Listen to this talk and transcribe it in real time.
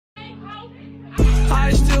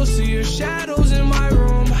I still see your shadows in my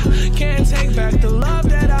room. Can't take back the love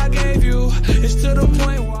that I gave you. It's to the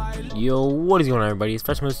point why. Yo, what is going on, everybody? It's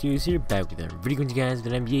FreshMode Studios here, back with another video with you guys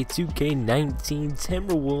with NBA 2K19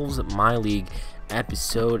 Timberwolves MyLeague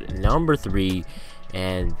episode number 3.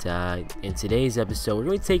 And in today's episode, we're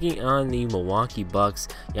going to be taking on the Milwaukee Bucks.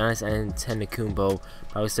 Giannis Antetokounmpo,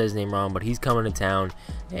 probably said his name wrong, but he's coming to town.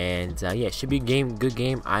 And yeah, it should be a good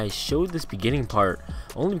game. I showed this beginning part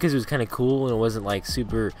only because it was kind of cool and it wasn't like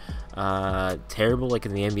super terrible like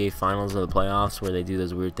in the NBA Finals or the playoffs where they do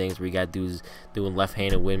those weird things where you got dudes doing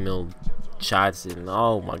left-handed windmill shots and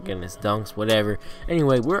oh my goodness, dunks, whatever.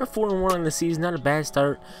 Anyway, we're at 4-1 on the season, not a bad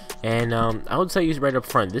start. And I would tell you right up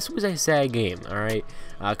front, this was a sad game. All right,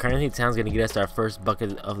 currently Towns gonna get us our first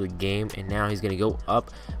bucket of the game, and now he's gonna go up,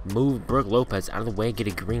 move Brook Lopez out of the way, get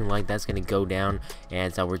a green light. That's gonna go down,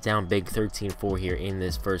 and we're down big 13-4 here in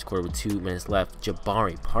this first quarter with 2 minutes left.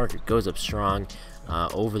 Jabari Parker goes up strong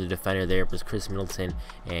over the defender there. It was Chris Middleton,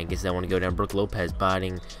 and gets that one to go down. Brook Lopez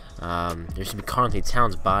botting. There should be Carlton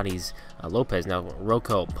Towns bodies Lopez. Now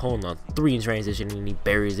Rocco pulling on 3 in transition, and he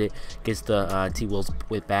buries it. Gets the T-Wolves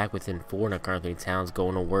with back within 4. Now Carlton Towns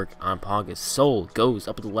going to work on Pogga's soul. Goes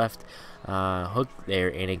up to the left hook there,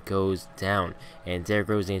 and it goes down. And Derrick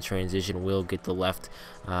Rose in transition will get the lefty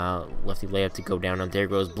layup to go down. Now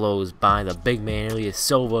Derrick Rose blows by the big man Elias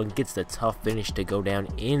Silva and gets the tough finish to go down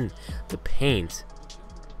in the paint.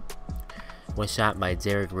 One shot by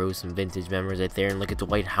Derrick Rose, some vintage memories right there. And look at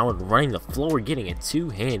Dwight Howard running the floor, getting a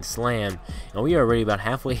 2-hand slam. And we are already about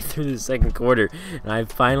halfway through the second quarter, and I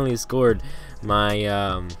finally scored my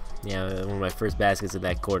one of my first baskets of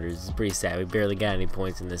that quarter. It's pretty sad. We barely got any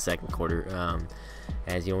points in the second quarter,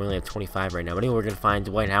 as you only have 25 right now. But anyway, we're gonna find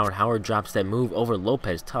Dwight Howard. Howard drops that move over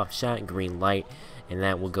Lopez, tough shot, green light, and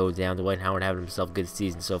that will go down. Dwight Howard having himself a good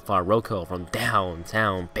season so far. Rocco from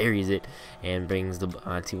downtown buries it and brings the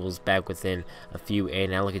T-Wolves back within a few.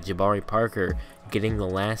 And now look at Jabari Parker getting the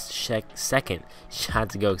last second shot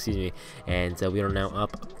to go, excuse me. And we are now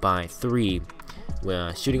up by 3.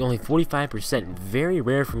 Shooting only 45%. Very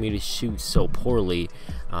rare for me to shoot so poorly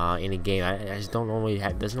in a game. I just don't normally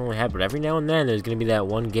doesn't normally happen. But every now and then there's gonna be that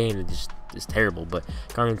one game that just is terrible. But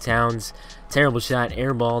Carlton Towns, terrible shot,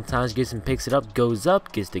 air ball. Taj Gibson picks it up, goes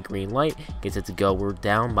up, gets the green light, gets it to go. We're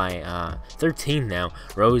down by 13 now.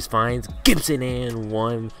 Rose finds Gibson, and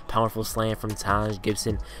one powerful slam from Taj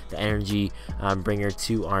Gibson, the energy bringer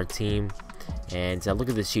to our team. And look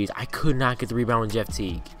at this cheese. I could not get the rebound on Jeff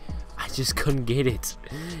Teague. I just couldn't get it.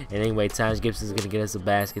 And anyway, Taj Gibson is going to get us a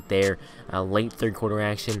basket there. Late third quarter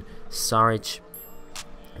action. Saric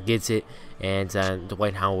gets it, and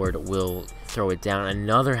Dwight Howard will throw it down.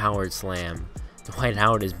 Another Howard slam. Dwight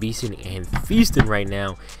Howard is beasting and feasting right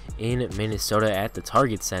now in Minnesota at the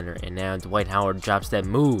Target Center. And now Dwight Howard drops that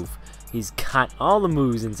move. He's got all the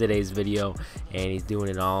moves in today's video, and he's doing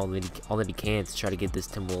it all that he can to try to get this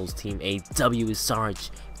Timberwolves team a W. Is Saric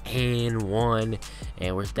and 1,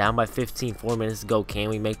 and we're down by 15. 4 minutes to go. Can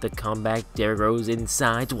we make the comeback? Derrick Rose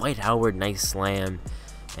inside. Dwight Howard, nice slam,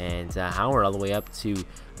 and Howard all the way up to,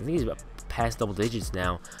 I think he's about past double digits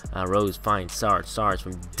now. Rose finds Saric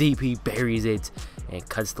from deep. He buries it and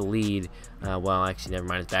cuts the lead. Well, actually, never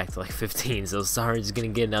mind. It's back to like 15. So Saric is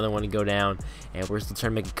going to get another one to go down. And we're still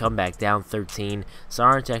trying to make a comeback, down 13.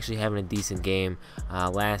 Saric actually having a decent game.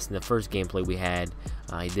 Last in the first gameplay we had,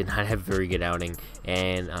 he did not have a very good outing.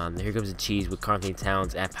 And here comes the cheese with Carlton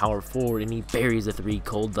Towns at power forward, and he buries the 3.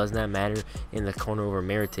 Cold does not matter in the corner over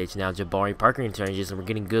Mirotic. Now Jabari Parker in transition. We're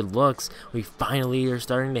getting good looks. We finally are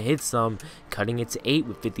starting to hit some. Cutting it to 8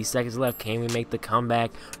 with 50 seconds left. Can we make the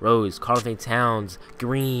comeback? Rose, Carlton Towns,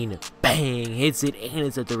 Green, bang, hits it, and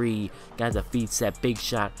it's a 3. Got the feet set, big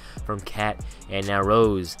shot from Cat, and now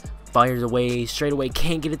Rose fires away, straight away,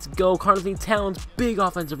 can't get it to go. Carlton Towns, big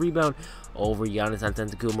offensive rebound over Giannis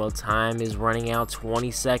Antetokounmpo. Time is running out, 20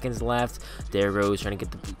 seconds left. Derrick Rose trying to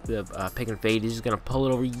get the pick and fade. He's just going to pull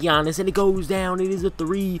it over Giannis, and it goes down. It is a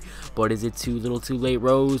 3, but is it too little too late?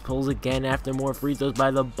 Rose pulls again after more free throws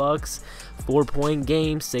by the Bucks. 4-point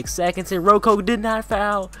game, 6 seconds, and Rocco did not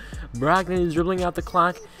foul. Brogdon is dribbling out the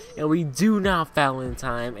clock, and we do not foul in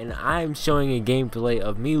time, and I'm showing a gameplay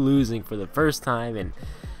of me losing for the first time, and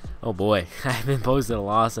oh boy, I haven't posted a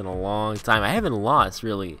loss in a long time. I haven't lost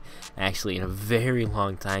really, actually, in a very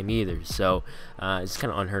long time either. So it's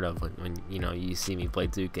kind of unheard of when you see me play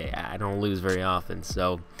 2K. I don't lose very often.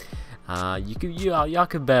 So y'all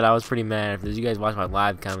could bet I was pretty mad. If you guys watch my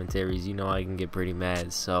live commentaries, you know I can get pretty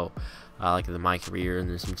mad. So like the MyCareer, and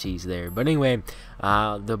there's some cheese there. But anyway,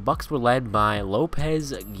 the Bucks were led by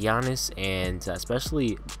Lopez, Giannis, and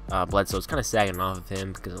especially Bledsoe. Was kind of sagging off of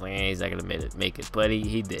him because like, he's not gonna make it, but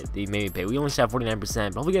he did. He made me pay. We only shot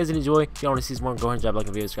 49%. But hope you guys did enjoy. If you want to see some more, go ahead and drop a like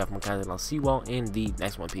and video, subscribe for more content. And I'll see you all in the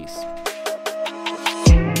next one. Peace.